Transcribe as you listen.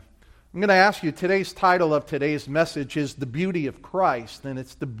I'm going to ask you, today's title of today's message is The Beauty of Christ, and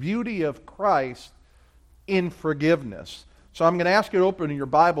it's the beauty of Christ in forgiveness. So I'm going to ask you to open your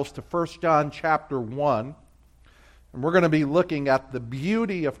Bibles to 1 John chapter 1, and we're going to be looking at the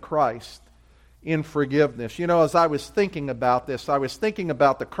beauty of Christ in forgiveness. You know, as I was thinking about this, I was thinking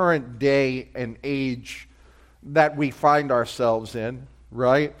about the current day and age that we find ourselves in,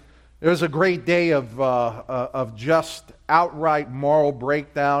 right? There's a great day of just outright moral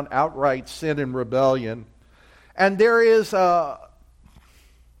breakdown, outright sin and rebellion. And there's a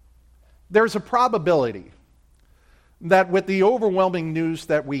probability that with the overwhelming news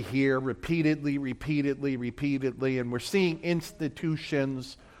that we hear repeatedly, and we're seeing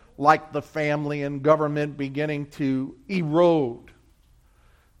institutions like the family and government beginning to erode,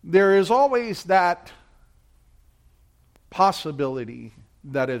 there is always that possibility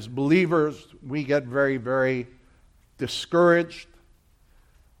that as believers we get very, very discouraged,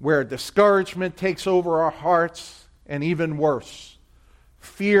 where discouragement takes over our hearts, and even worse,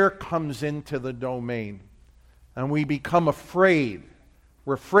 fear comes into the domain, and we become afraid.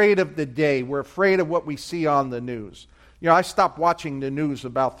 We're afraid of the day. We're afraid of what we see on the news. You know, I stopped watching the news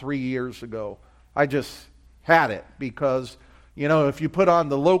about 3 years ago. I just had it because, you know, if you put on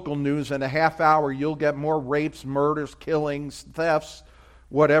the local news in a half hour, you'll get more rapes, murders, killings, thefts,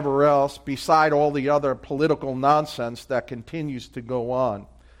 whatever else, beside all the other political nonsense that continues to go on.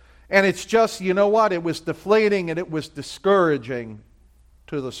 And it's just, you know what, it was deflating and it was discouraging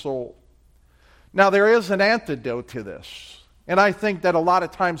to the soul. Now, there is an antidote to this, and I think that a lot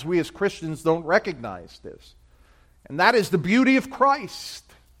of times we as Christians don't recognize this, and that is the beauty of Christ,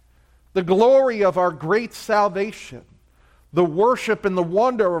 the glory of our great salvation, the worship and the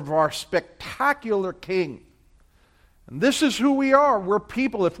wonder of our spectacular King. And this is who we are. We're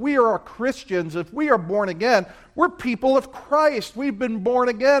people. If we are Christians, if we are born again, we're people of Christ. We've been born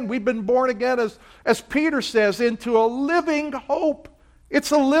again. We've been born again, as Peter says, into a living hope.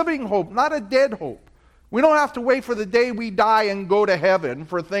 It's a living hope, not a dead hope. We don't have to wait for the day we die and go to heaven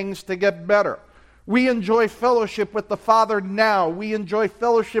for things to get better. We enjoy fellowship with the Father now. We enjoy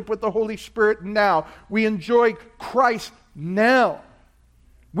fellowship with the Holy Spirit now. We enjoy Christ now.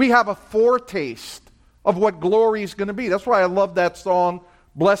 We have a foretaste of what glory is going to be. That's why I love that song,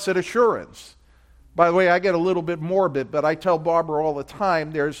 Blessed Assurance. By the way, I get a little bit morbid, but I tell Barbara all the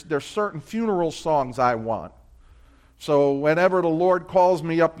time, there's certain funeral songs I want. So whenever the Lord calls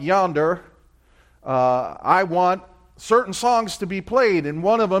me up yonder, I want certain songs to be played, and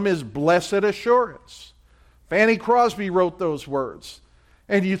one of them is Blessed Assurance. Fanny Crosby wrote those words.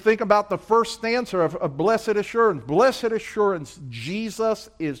 And you think about the first stanza of Blessed Assurance. Blessed Assurance, Jesus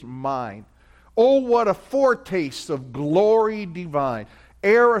is mine. Oh, what a foretaste of glory divine,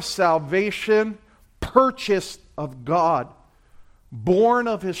 heir of salvation, purchased of God, born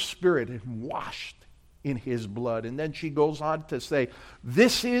of His Spirit and washed in His blood. And then she goes on to say,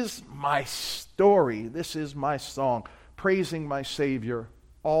 this is my story, this is my song, praising my Savior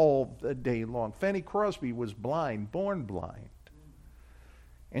all the day long. Fanny Crosby was blind, born blind.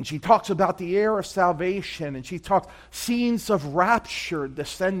 And she talks about the heir of salvation, and she talks scenes of rapture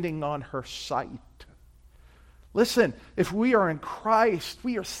descending on her sight. Listen, if we are in Christ,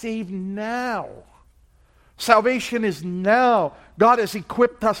 we are saved now. Salvation is now. God has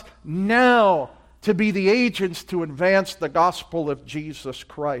equipped us now to be the agents to advance the gospel of Jesus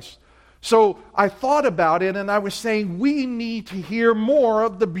Christ. So I thought about it, and I was saying we need to hear more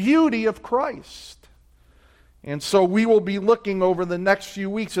of the beauty of Christ. And so we will be looking over the next few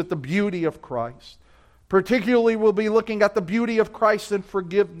weeks at the beauty of Christ. Particularly, we'll be looking at the beauty of Christ in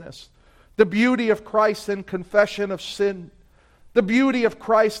forgiveness, the beauty of Christ in confession of sin, the beauty of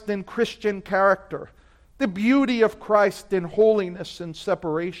Christ in Christian character, the beauty of Christ in holiness and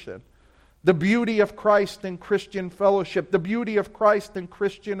separation, the beauty of Christ in Christian fellowship, the beauty of Christ in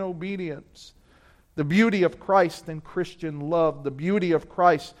Christian obedience, the beauty of Christ in Christian love, the beauty of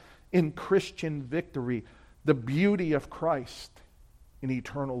Christ in Christian victory, the beauty of Christ in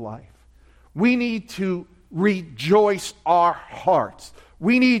eternal life. We need to rejoice our hearts.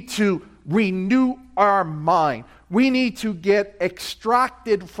 We need to renew our mind. We need to get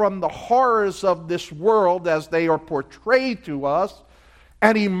extracted from the horrors of this world as they are portrayed to us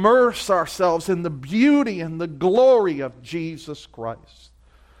and immerse ourselves in the beauty and the glory of Jesus Christ.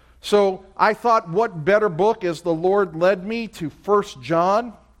 So I thought, what better book as the Lord led me to 1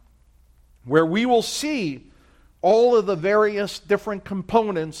 John, where we will see all of the various different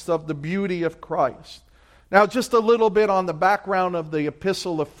components of the beauty of Christ. Now, just a little bit on the background of the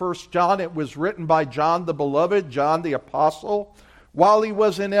epistle of 1 John. It was written by John the Beloved, John the Apostle, while he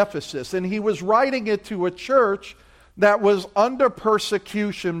was in Ephesus. And he was writing it to a church that was under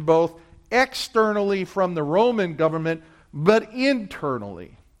persecution both externally from the Roman government, but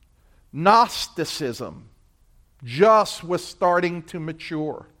internally. Gnosticism just was starting to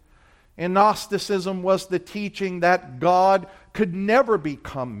mature. And Gnosticism was the teaching that God could never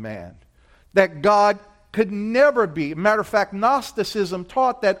become man, that God could never be. Matter of fact, Gnosticism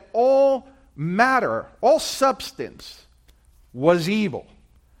taught that all matter, all substance was evil,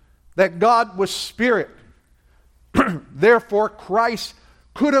 that God was spirit. Therefore, Christ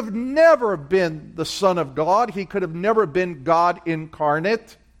could have never been the Son of God. He could have never been God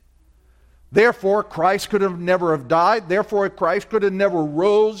incarnate. Therefore, Christ could have never have died. Therefore, Christ could have never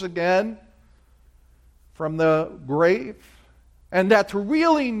rose again from the grave. And that to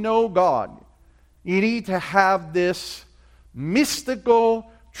really know God, you need to have this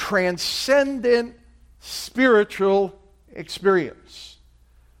mystical, transcendent, spiritual experience.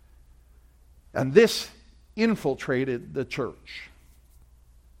 And this infiltrated the church.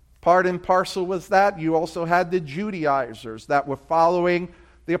 Part and parcel with that, you also had the Judaizers that were following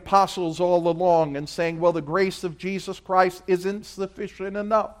the apostles all along and saying, well, the grace of Jesus Christ isn't sufficient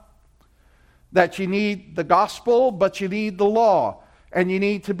enough. That you need the gospel, but you need the law. And you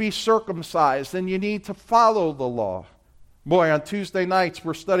need to be circumcised, and you need to follow the law. Boy, on Tuesday nights,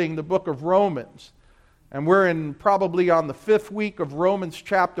 we're studying the book of Romans. And we're probably on the 5th week of Romans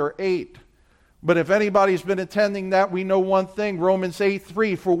chapter 8. But if anybody's been attending that, we know one thing, Romans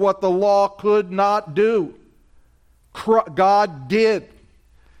 8:3, for what the law could not do, God did.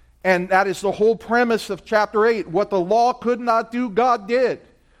 And that is the whole premise of chapter 8. What the law could not do, God did.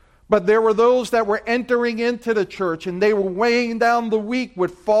 But there were those that were entering into the church, and they were weighing down the weak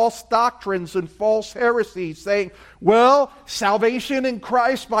with false doctrines and false heresies, saying, well, salvation in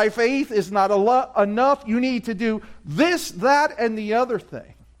Christ by faith is not enough. You need to do this, that, and the other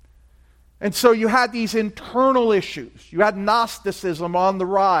thing. And so you had these internal issues. You had Gnosticism on the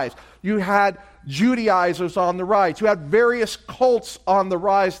rise. You had Judaizers on the rise. You had various cults on the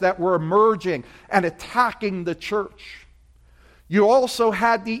rise that were emerging and attacking the church. You also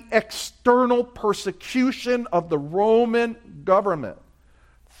had the external persecution of the Roman government.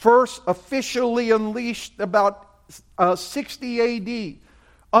 First officially unleashed about 60 A.D.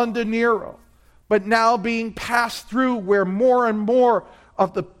 under Nero, but now being passed through where more and more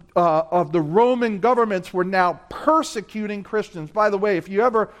of the Roman governments were now persecuting Christians. By the way, if you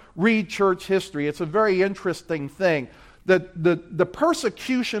ever read church history, it's a very interesting thing. The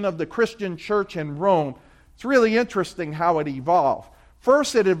persecution of the Christian church in Rome, it's really interesting how it evolved.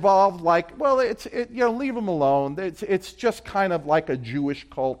 First, it evolved like, well, leave them alone. It's just kind of like a Jewish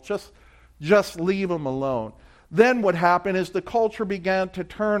cult. Just leave them alone. Then what happened is the culture began to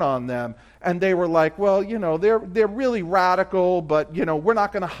turn on them, and they were like, well, they're really radical, but, we're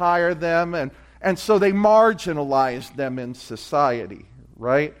not going to hire them, and so they marginalized them in society,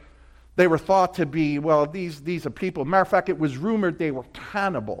 right? They were thought to be, well, these are people. Matter of fact, it was rumored they were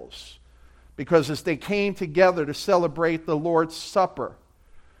cannibals, because as they came together to celebrate the Lord's Supper,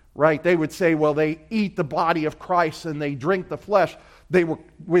 right, they would say, well, they eat the body of Christ and they drink the flesh. They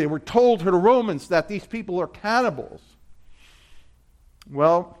were told to the Romans that these people are cannibals.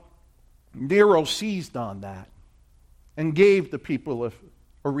 Well, Nero seized on that and gave the people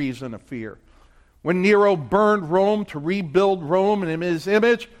a reason of fear. When Nero burned Rome to rebuild Rome in his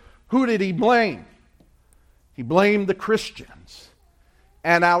image, who did he blame? He blamed the Christians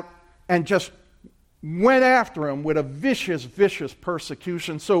and just went after him with a vicious, vicious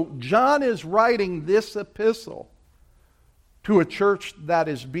persecution. So John is writing this epistle to a church that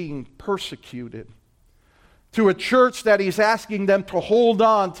is being persecuted, to a church that he's asking them to hold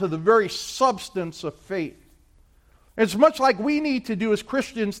on to the very substance of faith. It's much like we need to do as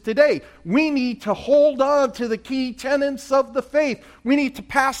Christians today. We need to hold on to the key tenets of the faith. We need to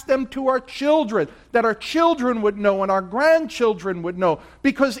pass them to our children, that our children would know and our grandchildren would know.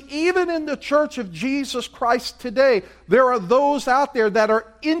 Because even in the church of Jesus Christ today, there are those out there that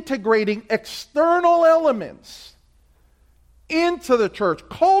are integrating external elements into the church,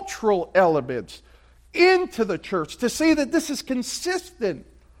 cultural elements into the church, to say that this is consistent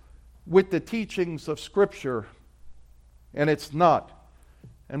with the teachings of Scripture, and it's not.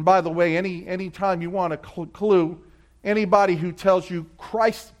 And by the way, any time you want a clue, anybody who tells you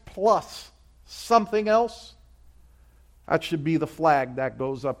Christ plus something else, that should be the flag that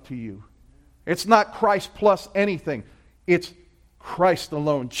goes up to you. It's not Christ plus anything. It's Christ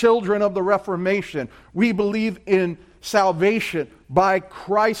alone. Children of the Reformation, we believe in salvation by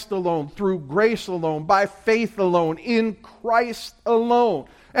Christ alone, through grace alone, by faith alone, in Christ alone.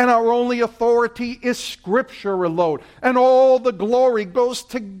 And our only authority is Scripture alone. And all the glory goes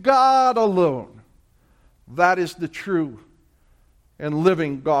to God alone. That is the true and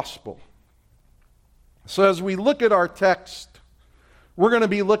living gospel. So as we look at our text, we're going to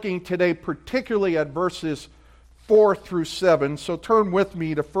be looking today particularly at verses 4 through 7. So turn with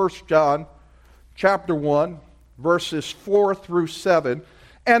me to 1 John chapter 1, verses 4 through 7.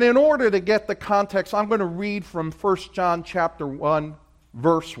 And in order to get the context, I'm going to read from 1 John chapter 1,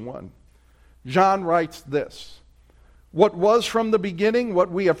 verse 1. John writes this: "What was from the beginning,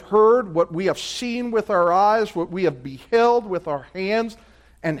 what we have heard, what we have seen with our eyes, what we have beheld with our hands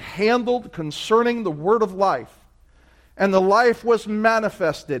and handled concerning the word of life. And the life was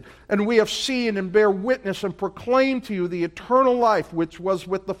manifested, and we have seen and bear witness and proclaim to you the eternal life which was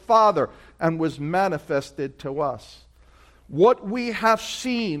with the Father and was manifested to us. What we have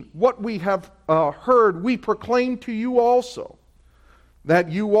seen, what we have heard, we proclaim to you also,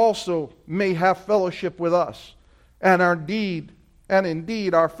 that you also may have fellowship with us. And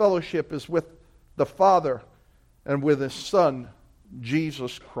indeed, our fellowship is with the Father and with His Son,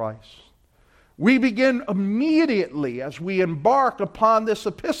 Jesus Christ." We begin immediately as we embark upon this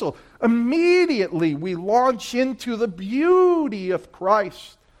epistle. Immediately we launch into the beauty of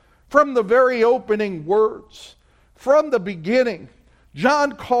Christ. From the very opening words, from the beginning,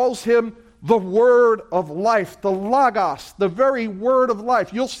 John calls Him the Word of life, the Logos, the very Word of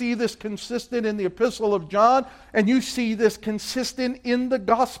life. You'll see this consistent in the Epistle of John, and you see this consistent in the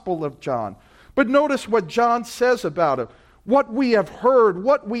Gospel of John. But notice what John says about it. What we have heard,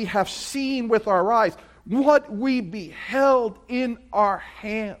 what we have seen with our eyes, what we beheld in our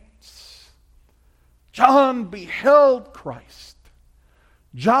hands. John beheld Christ.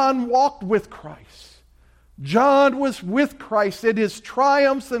 John walked with Christ. John was with Christ in His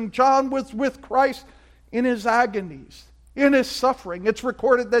triumphs, and John was with Christ in His agonies, in His suffering. It's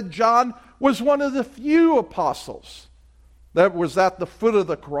recorded that John was one of the few apostles that was at the foot of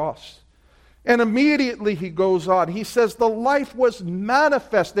the cross. And immediately he goes on. He says, the life was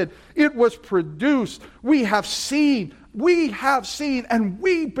manifested. It was produced. We have seen, and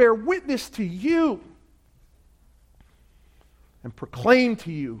we bear witness to you and proclaim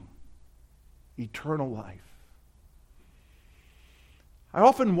to you eternal life. I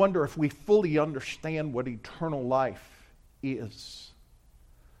often wonder if we fully understand what eternal life is.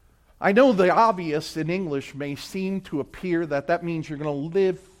 I know the obvious in English may seem to appear that means you're going to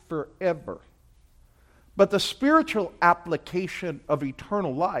live forever. But the spiritual application of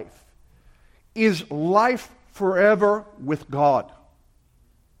eternal life is life forever with God.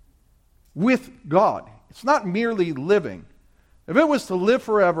 With God. It's not merely living. If it was to live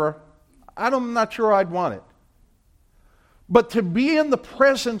forever, I'm not sure I'd want it. But to be in the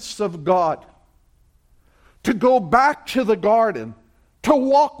presence of God, to go back to the garden, to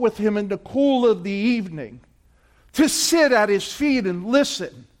walk with Him in the cool of the evening, to sit at His feet and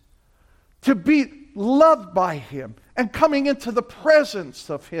listen, to be loved by Him and coming into the presence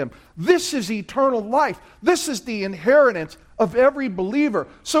of Him. This is eternal life. This is the inheritance of every believer.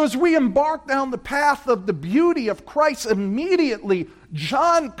 So as we embark down the path of the beauty of Christ, immediately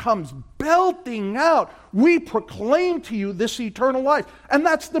John comes belting out, we proclaim to you this eternal life. And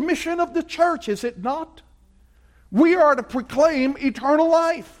that's the mission of the church, is it not? We are to proclaim eternal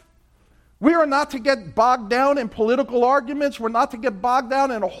life. We are not to get bogged down in political arguments. We're not to get bogged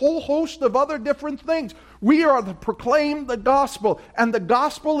down in a whole host of other different things. We are to proclaim the gospel. And the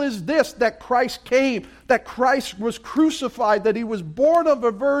gospel is this, that Christ came, that Christ was crucified, that He was born of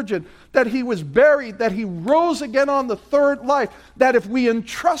a virgin, that He was buried, that He rose again on the third life, that if we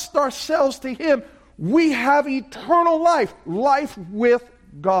entrust ourselves to Him, we have eternal life, life with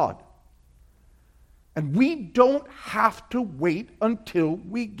God. And we don't have to wait until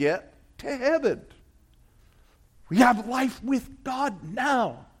we get to heaven. We have life with God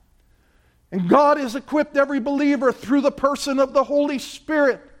now. And God has equipped every believer through the person of the Holy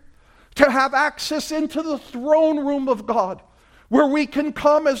Spirit to have access into the throne room of God, where we can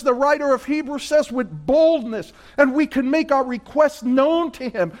come, as the writer of Hebrews says, with boldness, and we can make our requests known to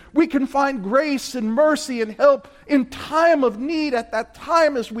Him. We can find grace and mercy and help in time of need, at that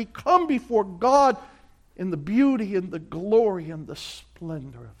time as we come before God in the beauty and the glory and the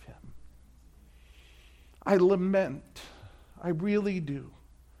splendor of Him. I lament, I really do.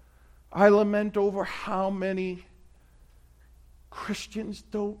 I lament over how many Christians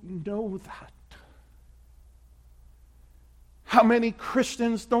don't know that. How many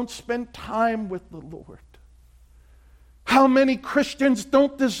Christians don't spend time with the Lord. How many Christians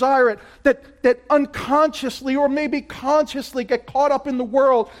don't desire it, that unconsciously or maybe consciously get caught up in the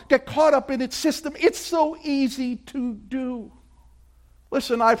world, get caught up in its system. It's so easy to do.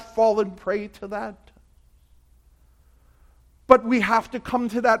 Listen, I've fallen prey to that. But we have to come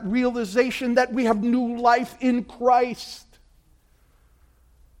to that realization that we have new life in Christ.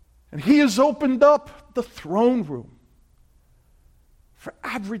 And He has opened up the throne room for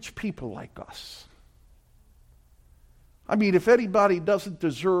average people like us. I mean, if anybody doesn't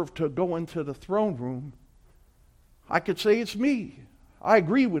deserve to go into the throne room, I could say it's me. I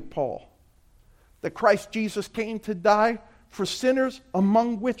agree with Paul that Christ Jesus came to die for sinners,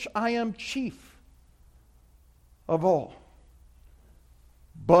 among which I am chief of all.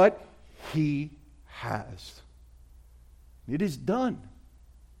 But He has. It is done.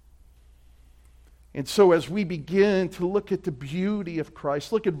 And so as we begin to look at the beauty of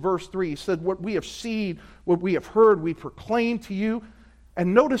Christ, look at verse 3. He said, what we have seen, what we have heard, we proclaim to you.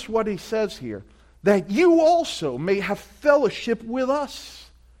 And notice what he says here, that you also may have fellowship with us.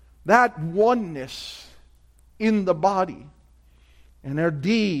 That oneness in the body. And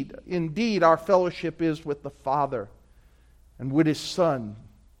indeed, our fellowship is with the Father and with His Son,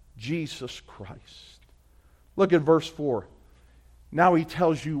 Jesus Christ. Look at verse 4. Now he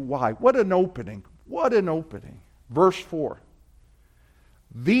tells you why. What an opening. What an opening. Verse 4.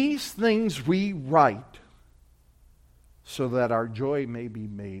 These things we write so that our joy may be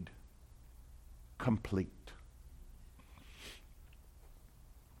made complete.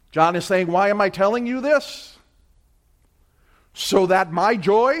 John is saying, why am I telling you this? So that my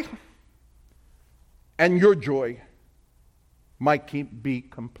joy and your joy might be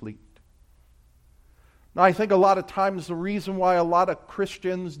complete. Now, I think a lot of times the reason why a lot of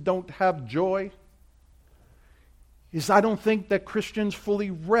Christians don't have joy is I don't think that Christians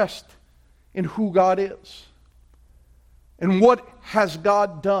fully rest in who God is and what has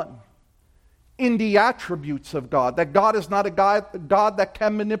God done in the attributes of God. That God is not a God that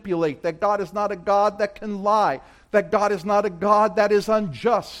can manipulate, that God is not a God that can lie, that God is not a God that is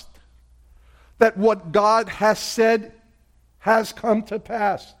unjust, that what God has said has come to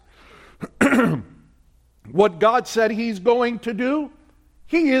pass. What God said He's going to do,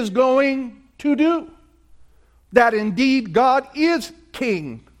 He is going to do. That indeed God is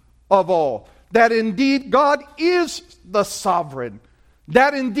King of all. That indeed God is the sovereign.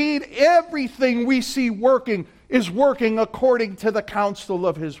 That indeed everything we see working is working according to the counsel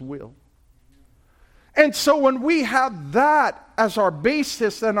of His will. And so when we have that as our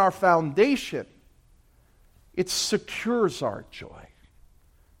basis and our foundation, it secures our joy.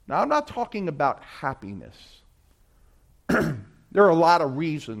 Now, I'm not talking about happiness. There are a lot of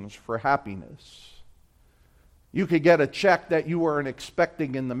reasons for happiness. You could get a check that you weren't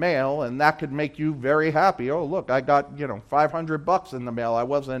expecting in the mail, and that could make you very happy. Oh, look, I got, $500 in the mail. I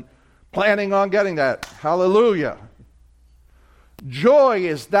wasn't planning on getting that. Hallelujah. Joy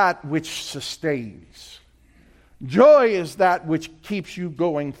is that which sustains. Joy is that which keeps you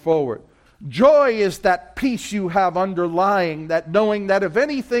going forward. Joy is that peace you have underlying, that knowing that if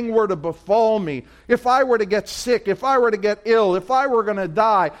anything were to befall me, if I were to get sick, if I were to get ill, if I were going to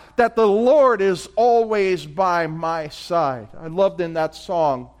die, that the Lord is always by my side. I loved in that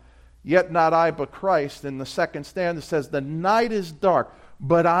song, Yet Not I But Christ, in the second stanza says, the night is dark,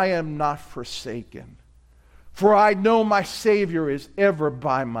 but I am not forsaken. For I know my Savior is ever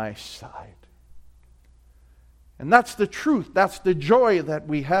by my side. And that's the truth. That's the joy that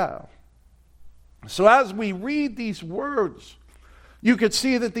we have. So as we read these words, you could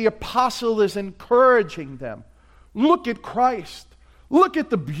see that the apostle is encouraging them. Look at Christ. Look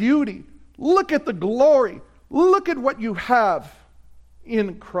at the beauty. Look at the glory. Look at what you have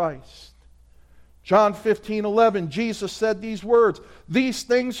in Christ. John 15:11, Jesus said these words, these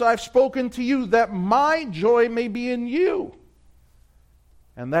things I've spoken to you, that my joy may be in you,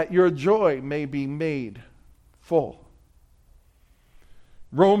 and that your joy may be made full.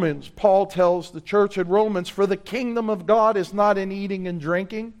 Paul tells the church at Romans, for the kingdom of God is not in eating and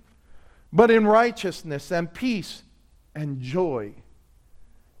drinking, but in righteousness and peace and joy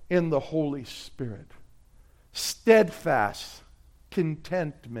in the Holy Spirit. Steadfast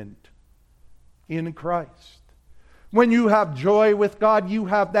contentment in Christ. When you have joy with God, you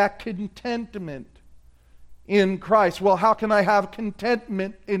have that contentment in Christ. Well, how can I have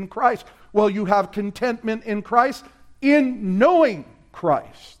contentment in Christ? Well, you have contentment in Christ in knowing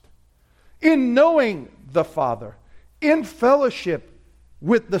Christ, in knowing the Father, in fellowship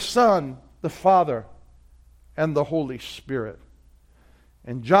with the Son, the Father, and the Holy Spirit.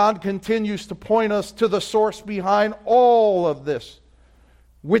 And John continues to point us to the source behind all of this,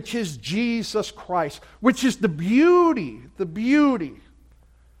 which is Jesus Christ, which is the beauty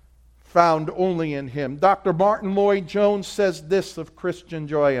found only in Him. Dr. Martin Lloyd-Jones says this of Christian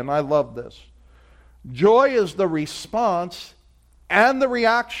joy, and I love this. Joy is the response and the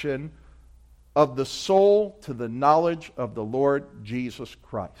reaction of the soul to the knowledge of the Lord Jesus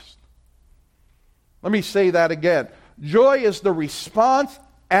Christ. Let me say that again. Joy is the response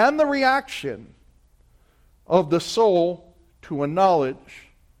and the reaction of the soul to a knowledge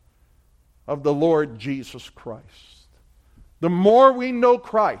of the Lord Jesus Christ. The more we know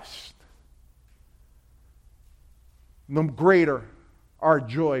Christ, the greater our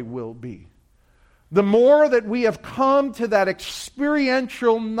joy will be. The more that we have come to that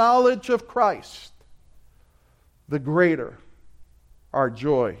experiential knowledge of Christ, the greater our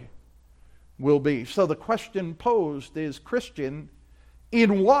joy will be. So the question posed is, Christian,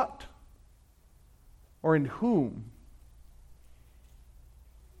 in what or in whom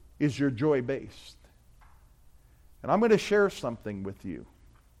is your joy based? And I'm going to share something with you.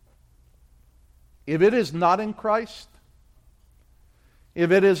 If it is not in Christ,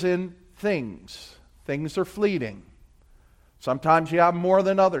 if it is in things, things are fleeting. Sometimes you have more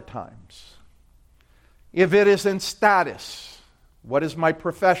than other times. If it is in status, what is my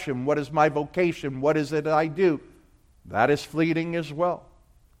profession? What is my vocation? What is it I do? That is fleeting as well.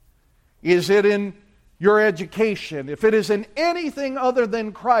 Is it in your education? If it is in anything other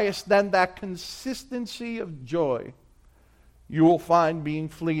than Christ, then that consistency of joy you will find being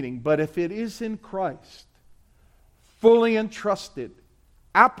fleeting. But if it is in Christ, fully entrusted,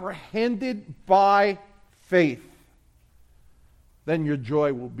 apprehended by faith, then your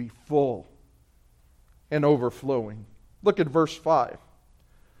joy will be full and overflowing. Look at verse 5.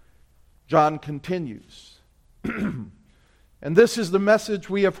 John continues. And this is the message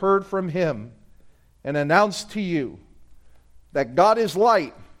we have heard from him and announced to you, that God is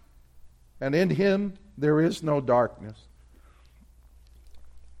light, and in him there is no darkness.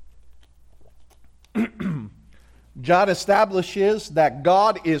 John establishes that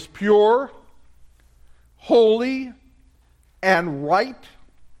God is pure, holy, and right.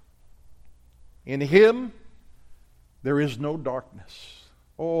 In him there is no darkness.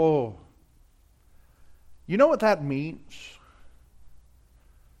 Oh, you know what that means?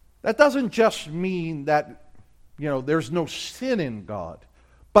 That doesn't just mean that, there's no sin in God.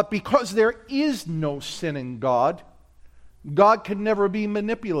 But because there is no sin in God, God can never be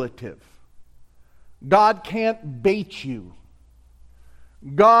manipulative. God can't bait you.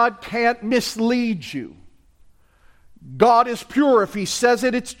 God can't mislead you. God is pure. If he says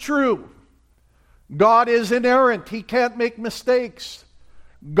it, it's true. God is inerrant. He can't make mistakes.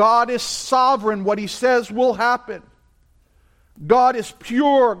 God is sovereign. What he says will happen. God is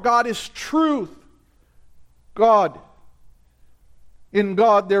pure. God is truth. In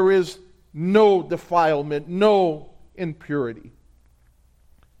God there is no defilement, no impurity.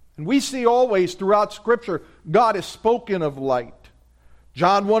 And we see always throughout Scripture, God is spoken of light.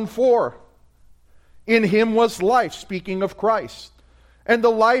 John 1:4, in him was life, speaking of Christ, and the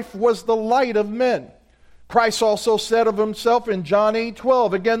life was the light of men. Christ also said of himself in John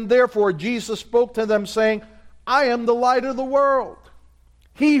 8:12, again, therefore, Jesus spoke to them, saying, I am the light of the world.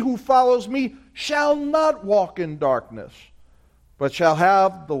 He who follows me shall not walk in darkness, but shall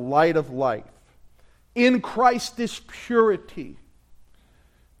have the light of life. In Christ is purity,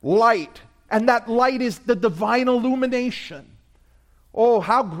 light, and that light is the divine illumination. Oh,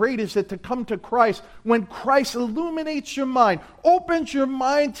 how great is it to come to Christ when Christ illuminates your mind, opens your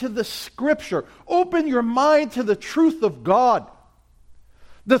mind to the Scripture, open your mind to the truth of God.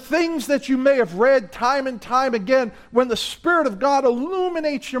 The things that you may have read time and time again, when the Spirit of God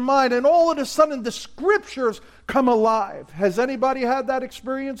illuminates your mind and all of a sudden the Scriptures come alive. Has anybody had that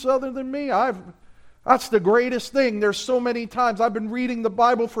experience other than me? That's the greatest thing. There's so many times I've been reading the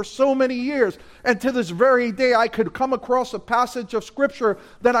Bible for so many years, and to this very day I could come across a passage of Scripture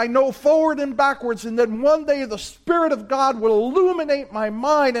that I know forward and backwards, and then one day the Spirit of God will illuminate my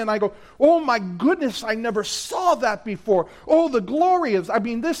mind, and I go, oh my goodness, I never saw that before. Oh, the glory is,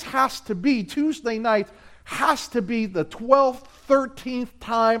 this has to be, Tuesday night has to be the 12th, 13th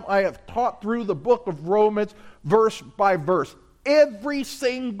time I have taught through the book of Romans, verse by verse. Every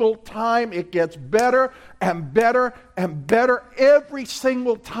single time it gets better and better and better. Every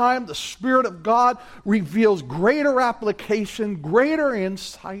single time the Spirit of God reveals greater application, greater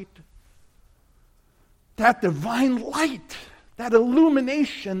insight. That divine light, that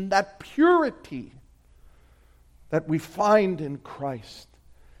illumination, that purity that we find in Christ.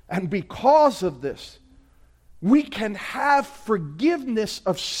 And because of this, we can have forgiveness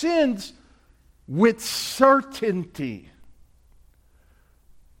of sins with certainty.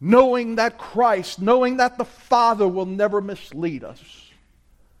 Knowing that Christ, knowing that the Father will never mislead us,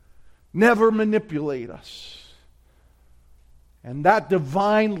 never manipulate us. And that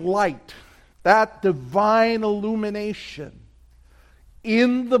divine light, that divine illumination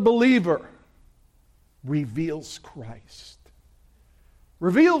in the believer reveals Christ.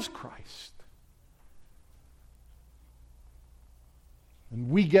 Reveals Christ. And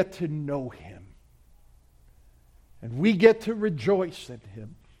we get to know Him. And we get to rejoice in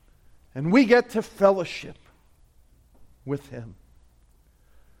Him. And we get to fellowship with Him.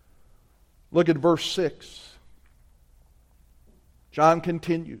 Look at verse 6. John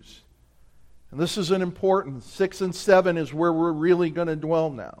continues. And this is an important, 6 and 7 is where we're really going to dwell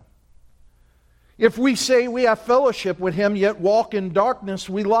now. If we say we have fellowship with Him, yet walk in darkness,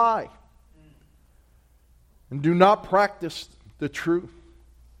 we lie. And do not practice the truth.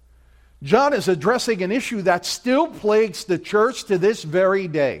 John is addressing an issue that still plagues the church to this very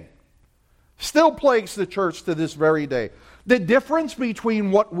day. Still plagues the church to this very day. The difference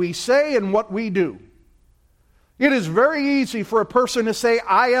between what we say and what we do. It is very easy for a person to say,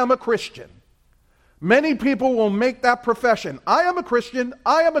 I am a Christian. Many people will make that profession. I am a Christian.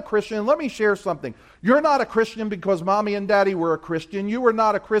 I am a Christian. Let me share something. You're not a Christian because mommy and daddy were a Christian. You were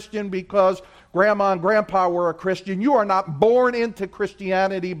not a Christian because grandma and grandpa were a Christian. You are not born into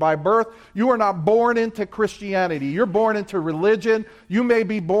Christianity by birth. You are not born into Christianity. You're born into religion. You may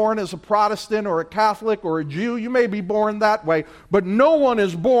be born as a Protestant or a Catholic or a Jew. You may be born that way. But no one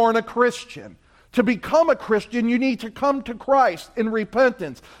is born a Christian. To become a Christian, you need to come to Christ in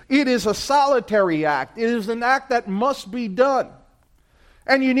repentance. It is a solitary act. It is an act that must be done.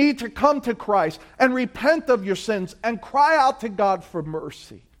 And you need to come to Christ and repent of your sins and cry out to God for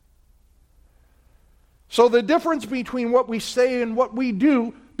mercy. So the difference between what we say and what we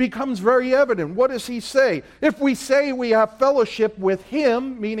do becomes very evident. What does he say? If we say we have fellowship with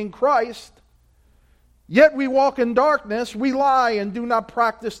Him, meaning Christ, yet we walk in darkness, we lie and do not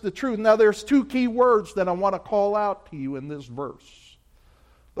practice the truth. Now there's two key words that I want to call out to you in this verse.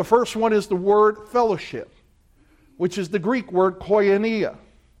 The first one is the word fellowship, which is the Greek word koinonia.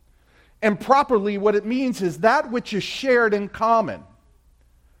 And properly what it means is that which is shared in common.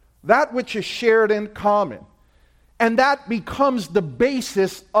 That which is shared in common. And that becomes the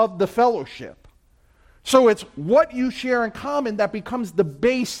basis of the fellowship. So it's what you share in common that becomes the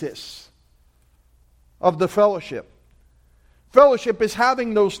basis of the fellowship. Fellowship is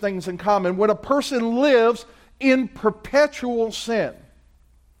having those things in common. When a person lives in perpetual sin,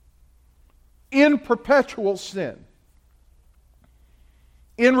 in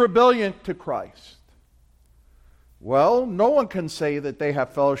rebellion to Christ, well, no one can say that they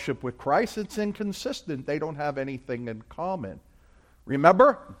have fellowship with Christ. It's inconsistent. They don't have anything in common.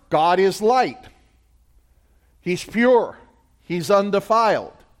 Remember, God is light. He's pure. He's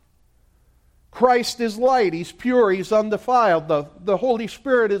undefiled. Christ is light. He's pure. He's undefiled. The Holy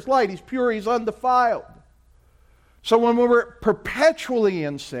Spirit is light. He's pure. He's undefiled. So when we're perpetually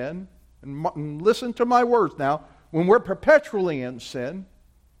in sin, and listen to my words now, when we're perpetually in sin,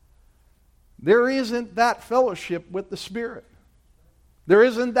 there isn't that fellowship with the Spirit. There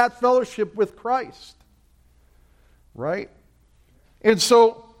isn't that fellowship with Christ. Right? And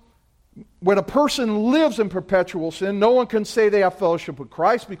so, when a person lives in perpetual sin, no one can say they have fellowship with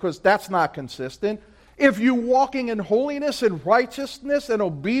Christ because that's not consistent. If you're walking in holiness and righteousness and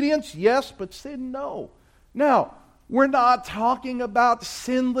obedience, yes, but sin, no. Now, we're not talking about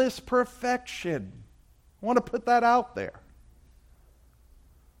sinless perfection. I want to put that out there.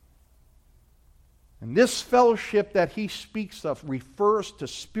 And this fellowship that he speaks of refers to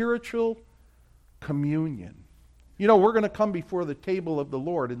spiritual communion. You know, we're going to come before the table of the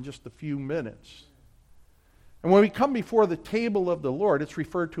Lord in just a few minutes. And when we come before the table of the Lord, it's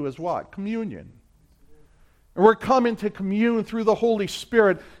referred to as what? Communion. And we're coming to commune through the Holy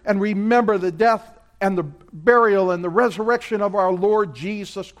Spirit and remember the death and the burial and the resurrection of our Lord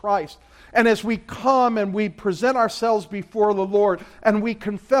Jesus Christ. And as we come and we present ourselves before the Lord and we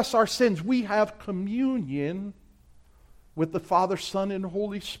confess our sins, we have communion with the Father, Son, and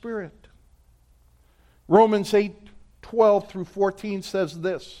Holy Spirit. Romans 8:12 through 14 says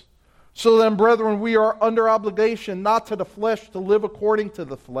this. So then, brethren, we are under obligation not to the flesh to live according to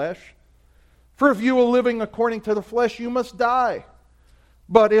the flesh. For if you are living according to the flesh, you must die.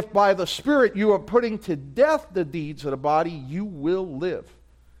 But if by the Spirit you are putting to death the deeds of the body, you will live.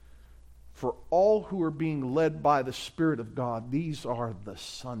 For all who are being led by the Spirit of God, these are the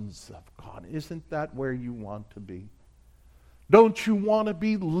sons of God. Isn't that where you want to be? Don't you want to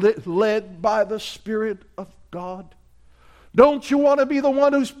be led by the Spirit of God? Don't you want to be the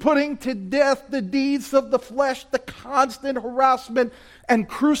one who's putting to death the deeds of the flesh, the constant harassment and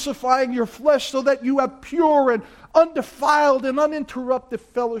crucifying your flesh so that you have pure and undefiled and uninterrupted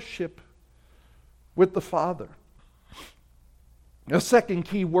fellowship with the Father? The second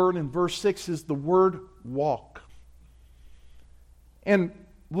key word in verse 6 is the word walk. And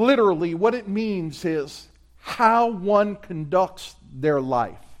literally what it means is how one conducts their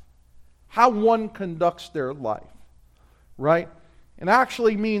life. How one conducts their life. Right? It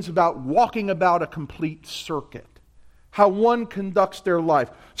actually means about walking about a complete circuit, how one conducts their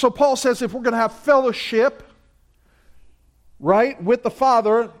life. So Paul says if we're going to have fellowship, right, with the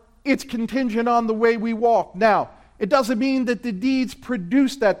Father, it's contingent on the way we walk. Now, it doesn't mean that the deeds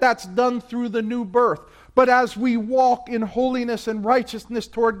produce that. That's done through the new birth. But as we walk in holiness and righteousness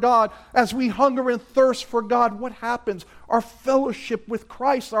toward God, as we hunger and thirst for God, what happens? Our fellowship with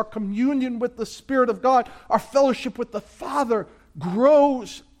Christ, our communion with the Spirit of God, our fellowship with the Father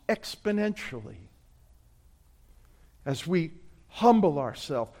grows exponentially as we humble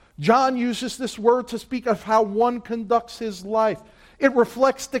ourselves. John uses this word to speak of how one conducts his life. It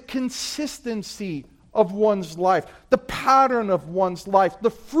reflects the consistency of one's life, the pattern of one's life, the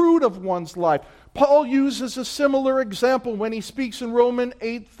fruit of one's life. Paul uses a similar example when he speaks in Romans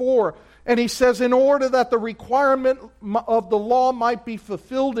 8:4, and he says, in order that the requirement of the law might be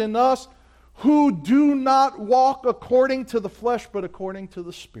fulfilled in us, who do not walk according to the flesh, but according to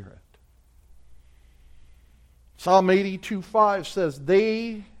the Spirit. Psalm 82:5 says,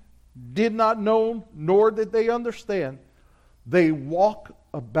 they did not know, nor did they understand. They walk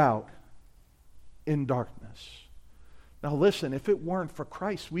about in darkness. Now listen, if it weren't for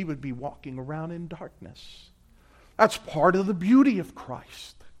Christ, we would be walking around in darkness. That's part of the beauty of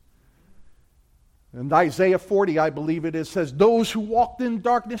Christ. In Isaiah 40, I believe it is, says, those who walked in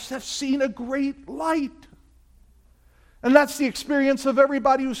darkness have seen a great light. And that's the experience of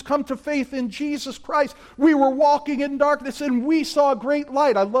everybody who's come to faith in Jesus Christ. We were walking in darkness and we saw a great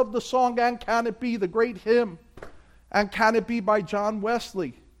light. I love the song, And Can It Be, the great hymn, And Can It Be by John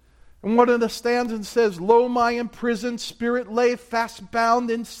Wesley. And one of the stanzas says, lo, my imprisoned spirit lay fast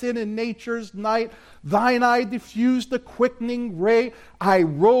bound in sin and nature's night. Thine eye diffused the quickening ray. I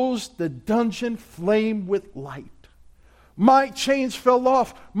rose the dungeon flame with light. My chains fell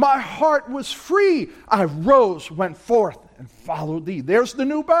off. My heart was free. I rose, went forth, and followed thee. There's the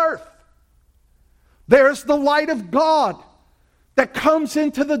new birth. There's the light of God that comes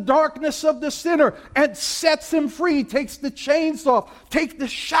into the darkness of the sinner and sets him free, takes the chains off, takes the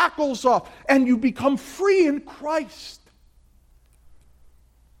shackles off, and you become free in Christ.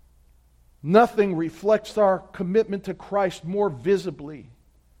 Nothing reflects our commitment to Christ more visibly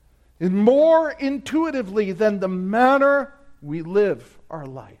and more intuitively than the manner we live our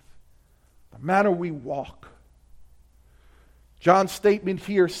life, the manner we walk. John's statement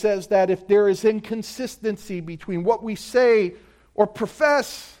here says that if there is inconsistency between what we say or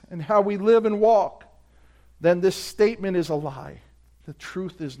profess and how we live and walk, then this statement is a lie. The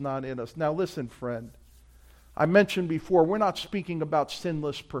truth is not in us. Now listen, friend. I mentioned before, we're not speaking about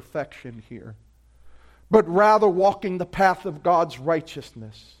sinless perfection here, but rather walking the path of God's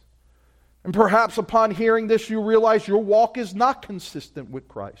righteousness. And perhaps upon hearing this, you realize your walk is not consistent with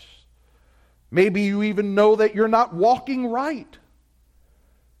Christ. Maybe you even know that you're not walking right.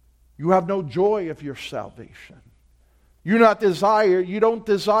 You have no joy of your salvation. You don't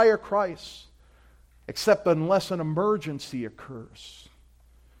desire Christ, except unless an emergency occurs.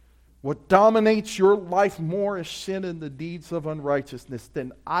 What dominates your life more is sin and the deeds of unrighteousness.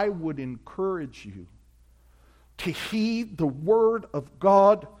 Then I would encourage you to heed the word of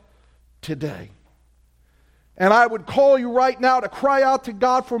God today. And I would call you right now to cry out to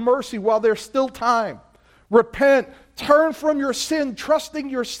God for mercy while there's still time. Repent, turn from your sin, trusting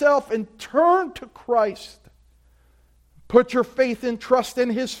yourself, and turn to Christ. Put your faith and trust in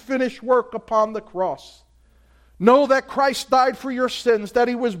His finished work upon the cross. Know that Christ died for your sins, that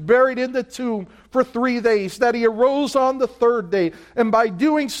He was buried in the tomb for 3 days, that He arose on the third day, and by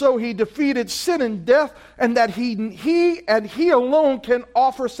doing so He defeated sin and death, and that He and He alone can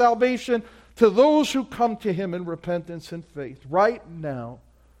offer salvation to those who come to Him in repentance and faith. Right now,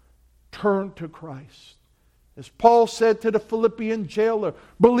 turn to Christ. As Paul said to the Philippian jailer,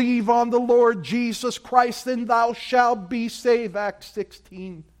 believe on the Lord Jesus Christ and thou shalt be saved. Acts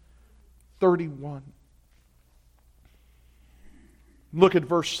 16:31. Look at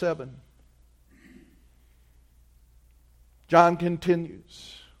verse 7. John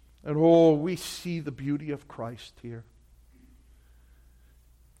continues, and we see the beauty of Christ here.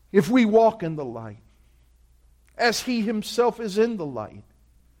 If we walk in the light, as He Himself is in the light,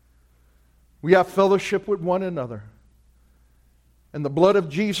 we have fellowship with one another. And the blood of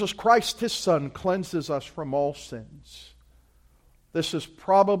Jesus Christ, His Son, cleanses us from all sins. This is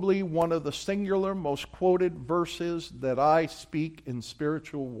probably one of the singular, most quoted verses that I speak in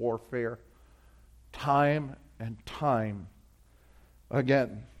spiritual warfare time and time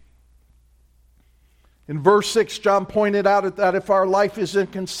again. In verse 6, John pointed out that if our life is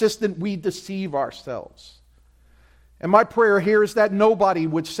inconsistent, we deceive ourselves. And my prayer here is that nobody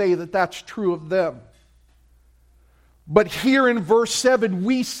would say that that's true of them. But here in verse 7,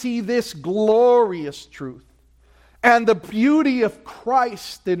 we see this glorious truth and the beauty of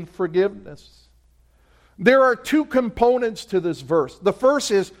Christ in forgiveness. There are two components to this verse. The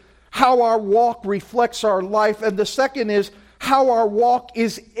first is how our walk reflects our life, and the second is how our walk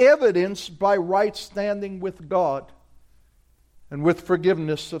is evidenced by right standing with God and with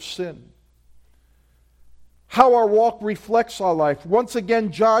forgiveness of sin. How our walk reflects our life. Once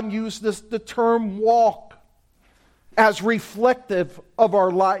again, John used the term walk as reflective of our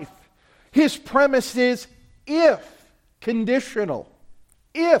life. His premise is if, conditional,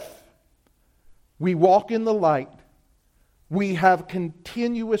 if we walk in the light, we have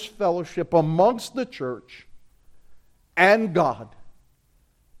continuous fellowship amongst the church and God,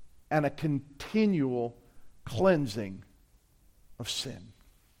 and a continual cleansing of sin.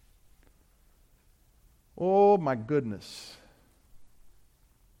 Oh my goodness.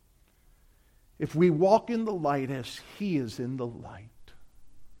 If we walk in the light as He is in the light,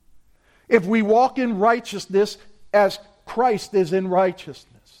 if we walk in righteousness as Christ is in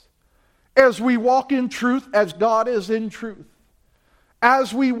righteousness, as we walk in truth as God is in truth,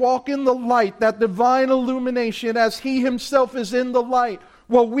 as we walk in the light, that divine illumination as He Himself is in the light,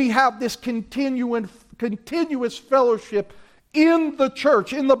 well, we have this continuous fellowship in the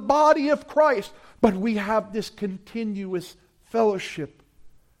church, in the body of Christ, but we have this continuous fellowship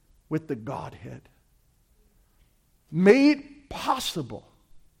with the Godhead, made possible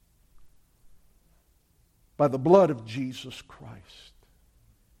by the blood of Jesus Christ.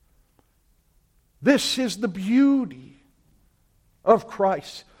 This is the beauty of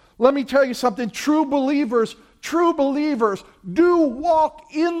Christ. Let me tell you something. True believers do walk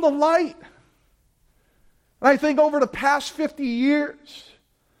in the light. And I think over the past 50 years,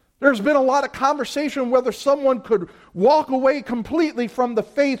 there's been a lot of conversation whether someone could walk away completely from the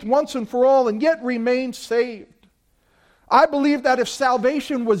faith once and for all and yet remain saved. I believe that if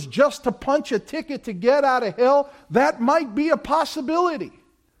salvation was just to punch a ticket to get out of hell, that might be a possibility.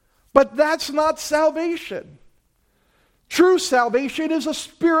 But that's not salvation. True salvation is a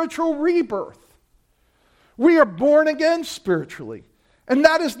spiritual rebirth. We are born again spiritually. And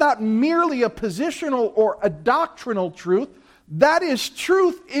that is not merely a positional or a doctrinal truth. That is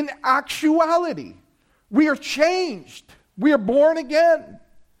truth in actuality. We are changed. We are born again.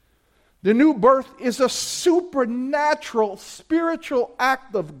 The new birth is a supernatural, spiritual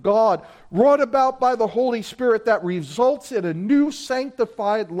act of God wrought about by the Holy Spirit that results in a new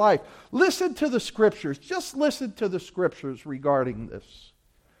sanctified life. Listen to the Scriptures. Just listen to the Scriptures regarding this.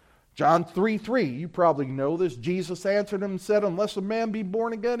 John 3:3, you probably know this. Jesus answered him and said, unless a man be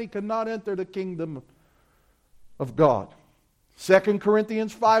born again, he cannot enter the kingdom of God. 2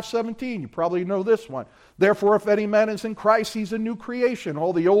 Corinthians 5:17, you probably know this one. Therefore, if any man is in Christ, he's a new creation.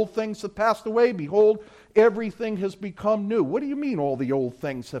 All the old things have passed away. Behold, everything has become new. What do you mean all the old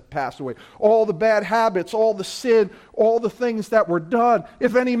things have passed away? All the bad habits, all the sin, all the things that were done.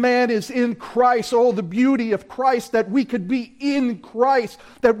 If any man is in Christ, all the beauty of Christ, that we could be in Christ,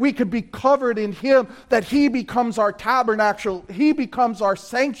 that we could be covered in Him, that He becomes our tabernacle, He becomes our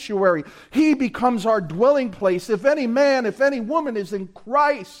sanctuary, He becomes our dwelling place. If any man, if any woman is in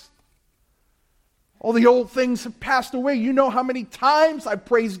Christ, all the old things have passed away. You know how many times I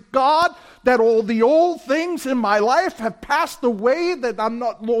praise God that all the old things in my life have passed away, that I'm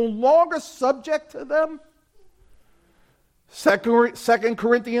no longer subject to them? 2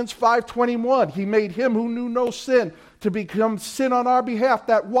 Corinthians 5:21, He made Him who knew no sin to become sin on our behalf,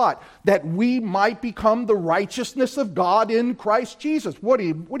 that what? That we might become the righteousness of God in Christ Jesus. What are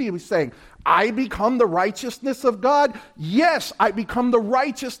you saying? I become the righteousness of God? Yes, I become the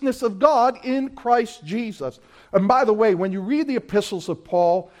righteousness of God in Christ Jesus. And by the way, when you read the epistles of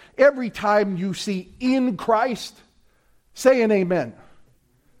Paul, every time you see in Christ, say an amen.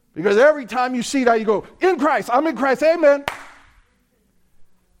 Because every time you see that, you go, in Christ, I'm in Christ, amen.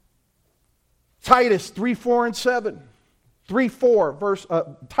 Titus 3:4 and 7.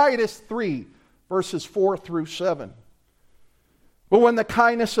 Titus 3, verses 4 through 7. But when the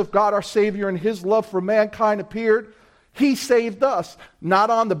kindness of God our Savior and His love for mankind appeared, He saved us, not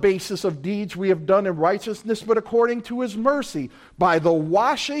on the basis of deeds we have done in righteousness, but according to His mercy, by the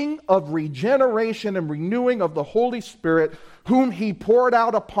washing of regeneration and renewing of the Holy Spirit, whom He poured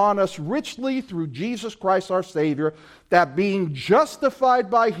out upon us richly through Jesus Christ our Savior, that being justified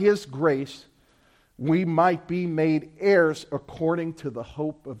by His grace, we might be made heirs according to the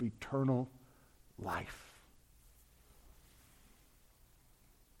hope of eternal life.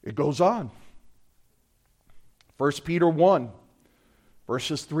 It goes on. 1 Peter 1,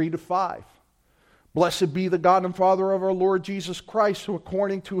 verses 3 to 5. Blessed be the God and Father of our Lord Jesus Christ, who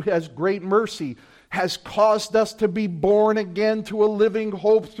according to his great mercy has caused us to be born again to a living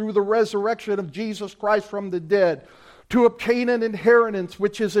hope through the resurrection of Jesus Christ from the dead, to obtain an inheritance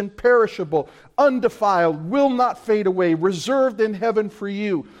which is imperishable, undefiled, will not fade away, reserved in heaven for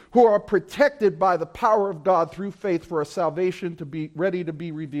you, who are protected by the power of God through faith for a salvation to be ready to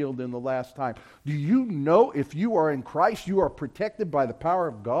be revealed in the last time. Do you know if you are in Christ, you are protected by the power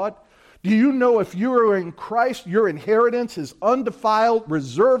of God? Do you know if you are in Christ, your inheritance is undefiled,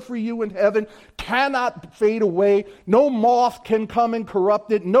 reserved for you in heaven, cannot fade away, no moth can come and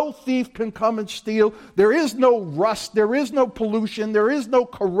corrupt it, no thief can come and steal, there is no rust, there is no pollution, there is no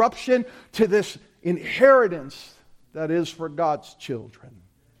corruption to this inheritance that is for God's children.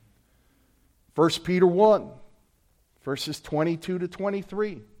 1 Peter 1, verses 22 to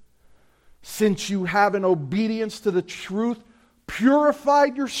 23. Since you have in obedience to the truth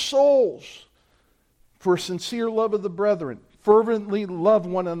purified your souls for sincere love of the brethren, fervently love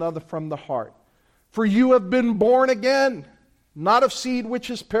one another from the heart. For you have been born again, not of seed which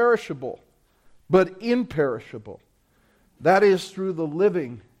is perishable, but imperishable. That is through the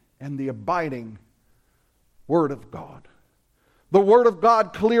living and the abiding Word of God. The Word of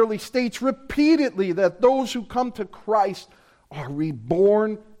God clearly states repeatedly that those who come to Christ are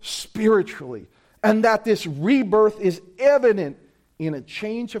reborn spiritually, and that this rebirth is evident in a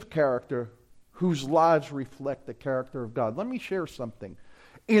change of character whose lives reflect the character of God. Let me share something.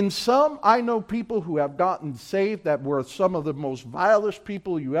 In some, I know people who have gotten saved that were some of the most vilest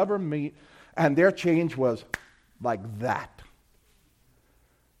people you ever meet, and their change was like that.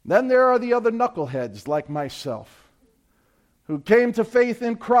 Then there are the other knuckleheads like myself, who came to faith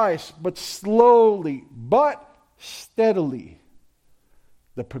in Christ, but slowly, but steadily,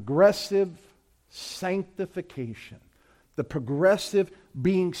 the progressive sanctification, the progressive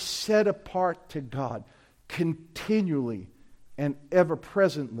being set apart to God, continually and ever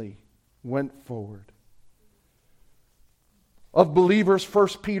presently went forward. Of believers,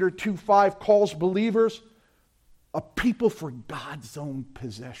 1 Peter 2:5 calls believers a people for God's own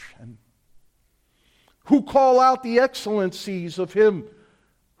possession, who call out the excellencies of Him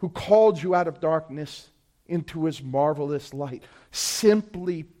who called you out of darkness into His marvelous light.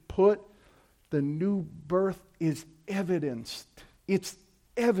 Simply put, the new birth is evidenced. It's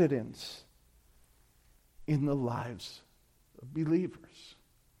evidence in the lives of believers.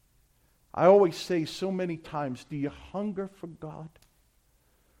 I always say so many times, do you hunger for God?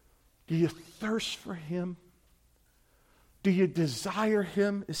 Do you thirst for Him? Do you desire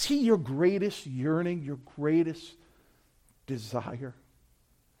Him? Is He your greatest yearning, your greatest desire?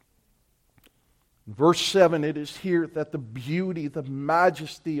 In verse 7, it is here that the beauty, the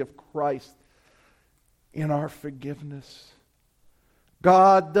majesty of Christ in our forgiveness.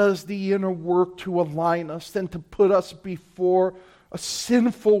 God does the inner work to align us and to put us before a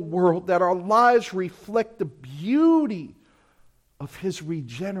sinful world, that our lives reflect the beauty of His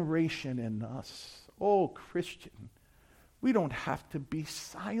regeneration in us. Oh, Christian, we don't have to be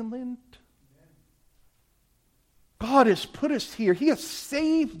silent. God has put us here. He has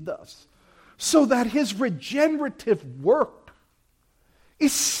saved us so that His regenerative work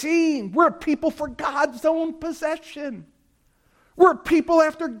is seen. We're people for God's own possession. We're people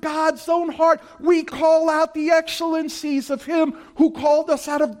after God's own heart. We call out the excellencies of Him who called us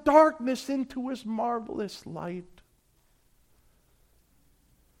out of darkness into His marvelous light.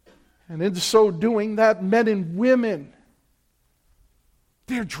 And in so doing, that men and women,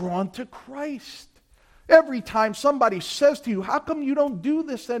 they're drawn to Christ. Every time somebody says to you, how come you don't do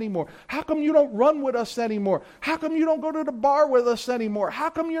this anymore? How come you don't run with us anymore? How come you don't go to the bar with us anymore? How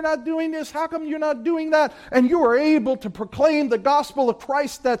come you're not doing this? How come you're not doing that? And you are able to proclaim the gospel of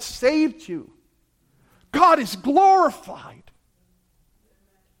Christ that saved you. God is glorified.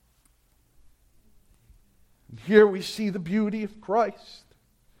 And here we see the beauty of Christ.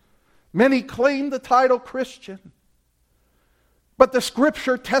 Many claim the title Christian. But the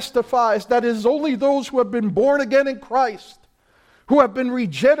Scripture testifies that it is only those who have been born again in Christ, who have been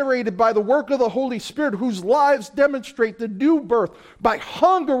regenerated by the work of the Holy Spirit, whose lives demonstrate the new birth by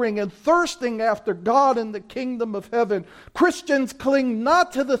hungering and thirsting after God and the kingdom of heaven. Christians cling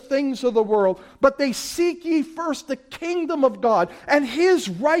not to the things of the world, but they seek ye first the kingdom of God and His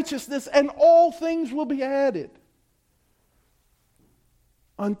righteousness, and all things will be added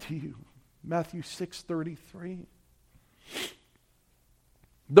unto you. Matthew 6:33.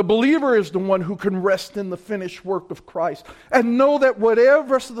 The believer is the one who can rest in the finished work of Christ and know that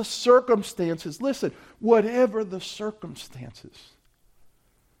whatever the circumstances, listen, whatever the circumstances,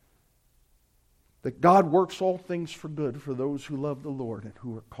 that God works all things for good for those who love the Lord and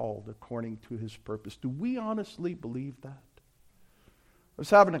who are called according to his purpose. Do we honestly believe that? I was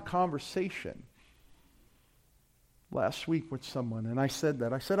having a conversation last week with someone, and I said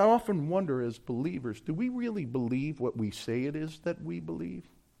that. I said, I often wonder as believers, do we really believe what we say it is that we believe?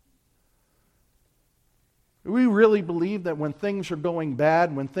 Do we really believe that when things are going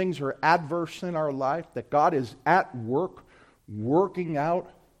bad, when things are adverse in our life, that God is at work, working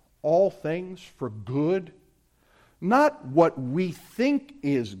out all things for good? Not what we think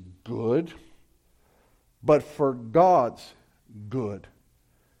is good, but for God's good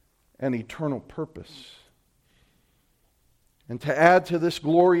and eternal purpose. And to add to this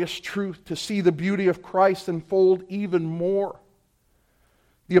glorious truth, to see the beauty of Christ unfold even more,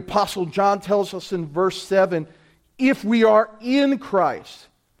 the Apostle John tells us in verse 7, if we are in Christ,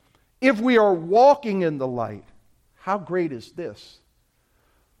 if we are walking in the light, how great is this?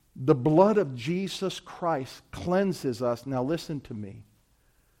 The blood of Jesus Christ cleanses us, now listen to me,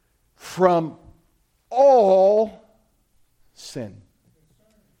 from all sin.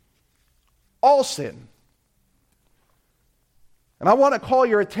 All sin. And I want to call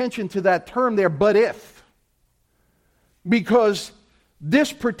your attention to that term there, but if. Because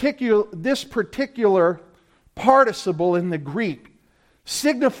this particular participle in the Greek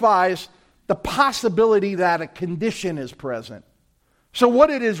signifies the possibility that a condition is present. So what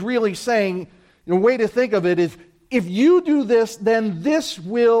it is really saying, a way to think of it is, if you do this, then this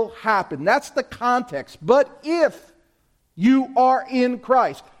will happen. That's the context. But if you are in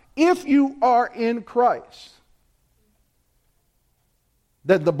Christ, if you are in Christ,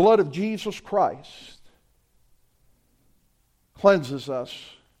 then the blood of Jesus Christ cleanses us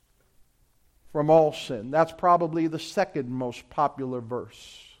from all sin. That's probably the second most popular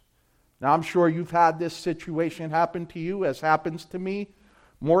verse. Now, I'm sure you've had this situation happen to you, as happens to me,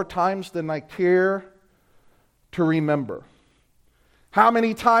 more times than I care to remember. How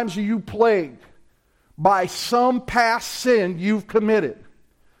many times are you plagued by some past sin you've committed?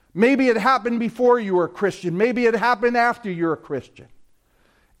 Maybe it happened before you were a Christian. Maybe it happened after you're a Christian.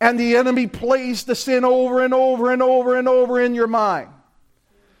 And the enemy plays the sin over and over and over and over in your mind.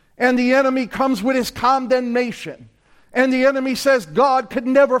 And the enemy comes with his condemnation. And the enemy says, God could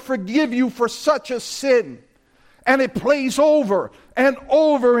never forgive you for such a sin. And it plays over and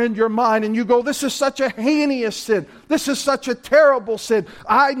over in your mind. And you go, this is such a heinous sin. This is such a terrible sin.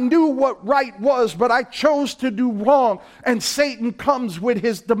 I knew what right was, but I chose to do wrong. And Satan comes with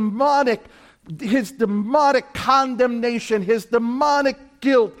his demonic condemnation, his demonic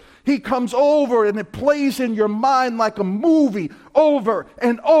guilt. He comes over and it plays in your mind like a movie over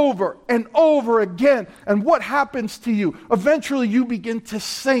and over and over again. And what happens to you? Eventually you begin to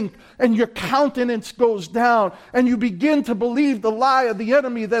sink and your countenance goes down and you begin to believe the lie of the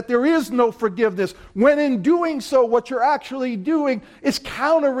enemy that there is no forgiveness. When in doing so, what you're actually doing is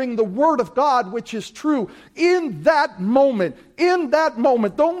countering the word of God, which is true. In that moment,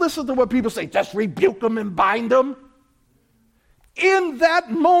 don't listen to what people say, just rebuke them and bind them. In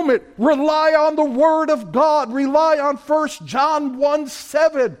that moment, rely on the Word of God. Rely on 1 John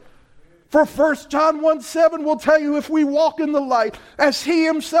 1:7. For 1 John 1:7 will tell you, if we walk in the light, as He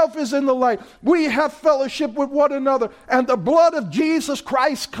Himself is in the light, we have fellowship with one another. And the blood of Jesus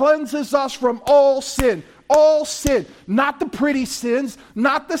Christ cleanses us from all sin. All sin. Not the pretty sins,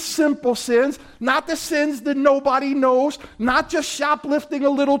 not the simple sins, not the sins that nobody knows, not just shoplifting a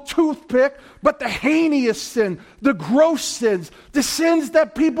little toothpick, but the heinous sin, the gross sins, the sins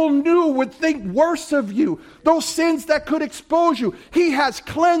that people knew would think worse of you, those sins that could expose you. He has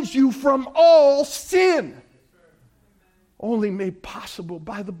cleansed you from all sin. Only made possible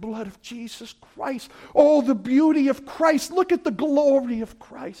by the blood of Jesus Christ. Oh, the beauty of Christ. Look at the glory of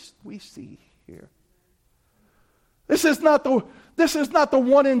Christ we see here. This is not the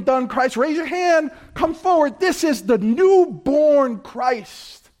one and done Christ. Raise your hand. Come forward. This is the newborn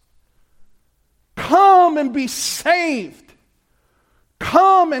Christ. Come and be saved.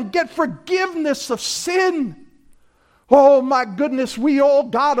 Come and get forgiveness of sin. Oh my goodness, we all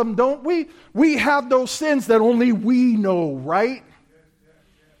got them, don't we? We have those sins that only we know, right?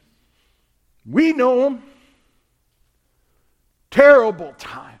 We know them. Terrible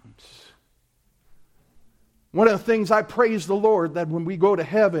times. One of the things I praise the Lord, that when we go to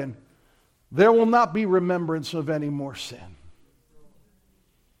heaven, there will not be remembrance of any more sin.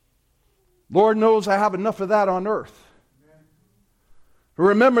 Lord knows I have enough of that on earth.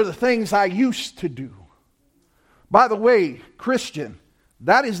 Remember the things I used to do. By the way, Christian,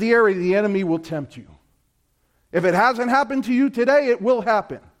 that is the area the enemy will tempt you. If it hasn't happened to you today, it will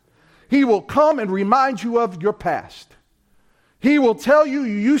happen. He will come and remind you of your past. He will tell you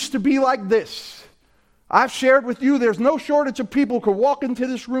you used to be like this. I've shared with you, there's no shortage of people who could walk into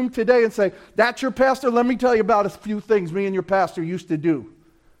this room today and say, that's your pastor? Let me tell you about a few things me and your pastor used to do.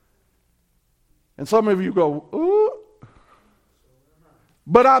 And some of you go, ooh.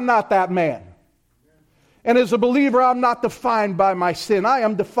 But I'm not that man. And as a believer, I'm not defined by my sin. I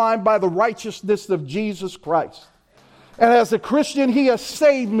am defined by the righteousness of Jesus Christ. And as a Christian, He has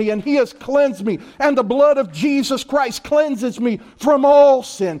saved me and He has cleansed me. And the blood of Jesus Christ cleanses me from all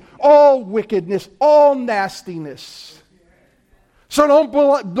sin, all wickedness, all nastiness. So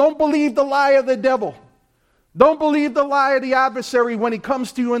don't believe the lie of the devil. Don't believe the lie of the adversary when he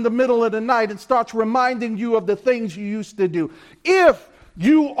comes to you in the middle of the night and starts reminding you of the things you used to do. If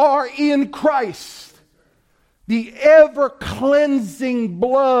you are in Christ, the ever-cleansing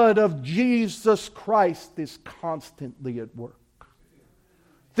blood of Jesus Christ is constantly at work.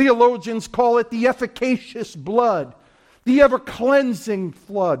 Theologians call it the efficacious blood, the ever-cleansing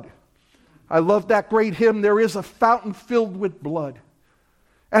flood. I love that great hymn, There is a Fountain Filled with Blood.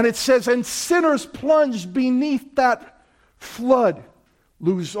 And it says, and sinners plunged beneath that flood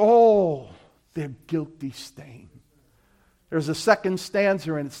lose all their guilty stain. There's a second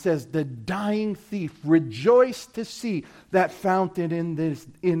stanza and it says, the dying thief rejoiced to see that fountain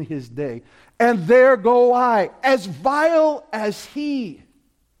in his day. And there go I, as vile as he,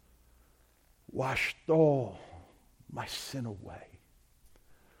 washed all my sin away.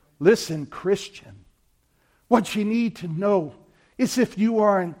 Listen, Christian, what you need to know is if you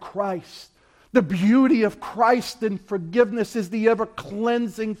are in Christ, the beauty of Christ and forgiveness is the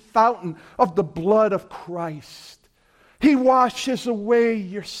ever-cleansing fountain of the blood of Christ. He washes away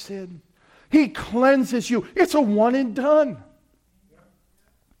your sin. He cleanses you. It's a one and done.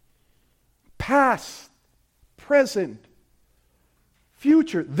 Past, present,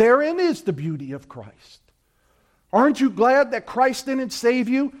 future. Therein is the beauty of Christ. Aren't you glad that Christ didn't save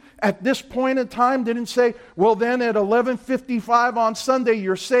you at this point in time? Didn't say, well then at 11:55 on Sunday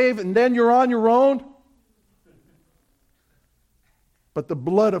you're saved and then you're on your own? But the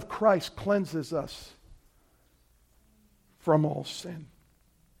blood of Christ cleanses us from all sin.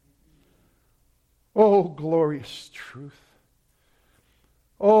 Oh, glorious truth.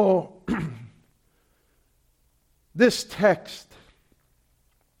 Oh, this text,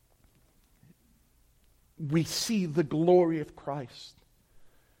 we see the glory of Christ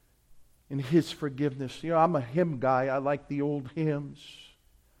in His forgiveness. You know, I'm a hymn guy. I like the old hymns.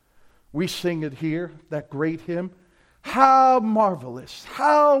 We sing it here, that great hymn. How marvelous,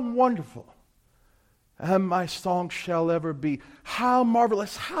 how wonderful, and my song shall ever be. How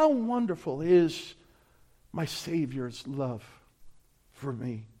marvelous, how wonderful is my Savior's love for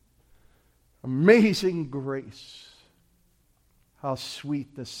me. Amazing grace. How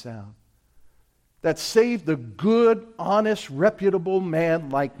sweet the sound that saved a good, honest, reputable man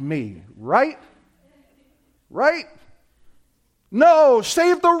like me. Right? Right? No,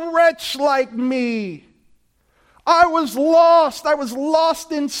 save the wretch like me. I was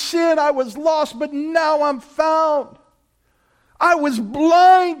lost in sin, I was lost, but now I'm found. I was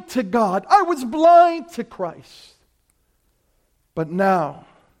blind to God, I was blind to Christ, but now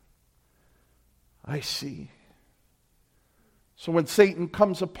I see. So when Satan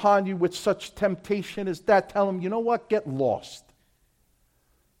comes upon you with such temptation as that, tell him, you know what, get lost.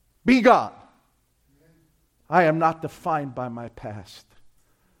 Be gone. I am not defined by my past.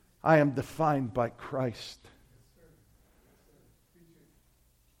 I am defined by Christ.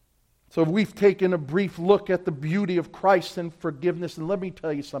 So we've taken a brief look at the beauty of Christ and forgiveness. And let me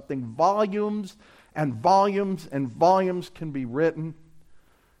tell you something. Volumes and volumes and volumes can be written.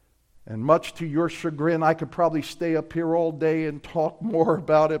 And much to your chagrin, I could probably stay up here all day and talk more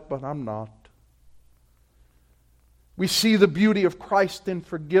about it, but I'm not. We see the beauty of Christ in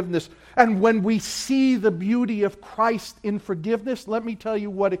forgiveness. And when we see the beauty of Christ in forgiveness, let me tell you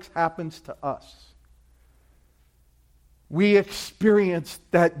what happens to us. We experience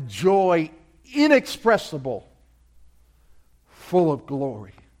that joy inexpressible, full of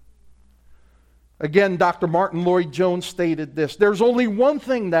glory. Again, Dr. Martin Lloyd-Jones stated this: there's only one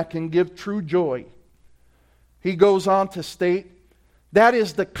thing that can give true joy. He goes on to state, that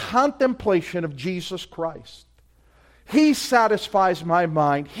is the contemplation of Jesus Christ. He satisfies my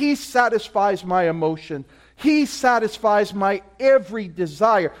mind. He satisfies my emotion. He satisfies my every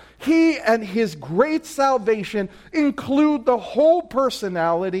desire. He and His great salvation include the whole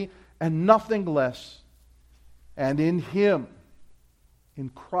personality and nothing less. And in Him, in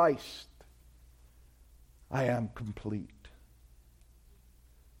Christ, I am complete.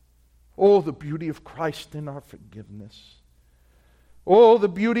 Oh, the beauty of Christ in our forgiveness. Oh, the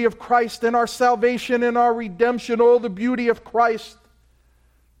beauty of Christ in our salvation and our redemption. Oh, the beauty of Christ,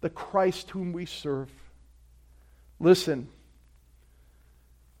 the Christ whom we serve. Listen,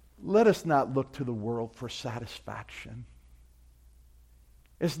 let us not look to the world for satisfaction.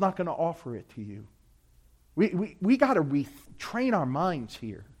 It's not going to offer it to you. We got to retrain our minds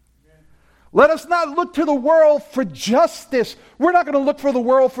here. Let us not look to the world for justice. We're not going to look for the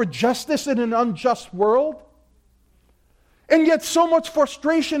world for justice in an unjust world. And yet so much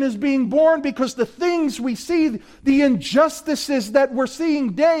frustration is being born because the things we see, the injustices that we're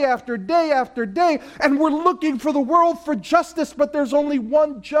seeing day after day after day, and we're looking for the world for justice, but there's only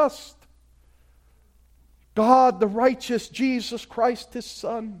one just. God, the righteous Jesus Christ, His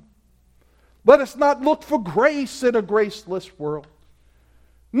Son. Let us not look for grace in a graceless world.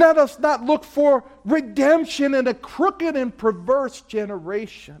 Let us not look for redemption in a crooked and perverse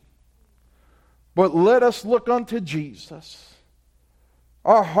generation. But let us look unto Jesus,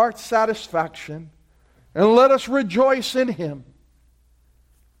 our heart's satisfaction, and let us rejoice in Him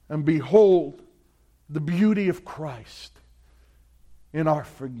and behold the beauty of Christ in our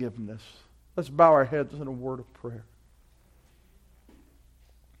forgiveness. Let's bow our heads in a word of prayer.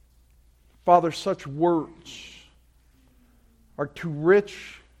 Father, such words are too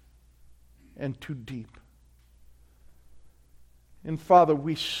rich and too deep. And Father,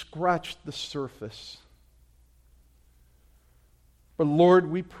 we scratched the surface. But Lord,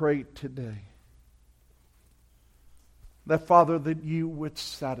 we pray today that, Father, that you would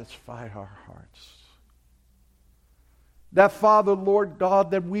satisfy our hearts. That, Father, Lord God,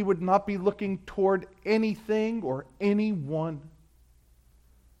 that we would not be looking toward anything or anyone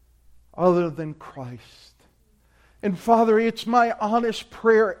other than Christ. And Father, it's my honest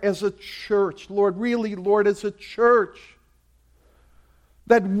prayer as a church, Lord, really, Lord, as a church,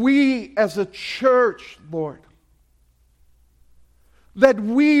 that we as a church, Lord, that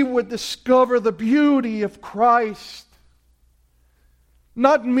we would discover the beauty of Christ,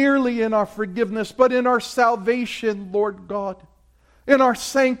 not merely in our forgiveness, but in our salvation, Lord God, in our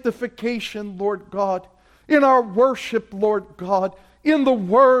sanctification, Lord God, in our worship, Lord God, in the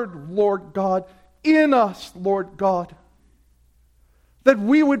Word, Lord God, in us, Lord God, that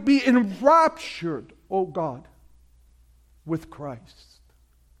we would be enraptured, O God, with Christ.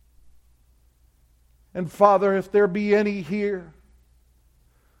 And Father, if there be any here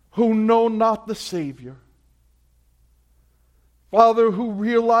who know not the Savior, Father, who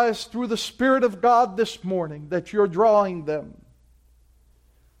realize through the Spirit of God this morning that you're drawing them,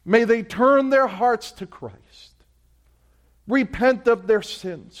 may they turn their hearts to Christ, repent of their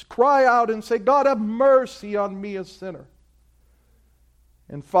sins, cry out and say, God, have mercy on me, a sinner.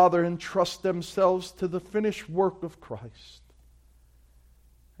 And Father, entrust themselves to the finished work of Christ.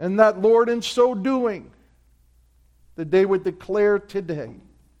 And that, Lord, in so doing, that they would declare today,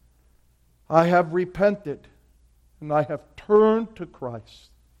 I have repented and I have turned to Christ,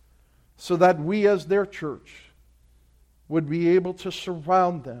 so that we as their church would be able to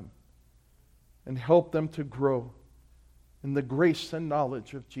surround them and help them to grow in the grace and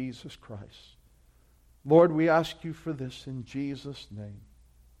knowledge of Jesus Christ. Lord, we ask you for this in Jesus' name.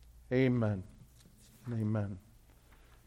 Amen. Amen.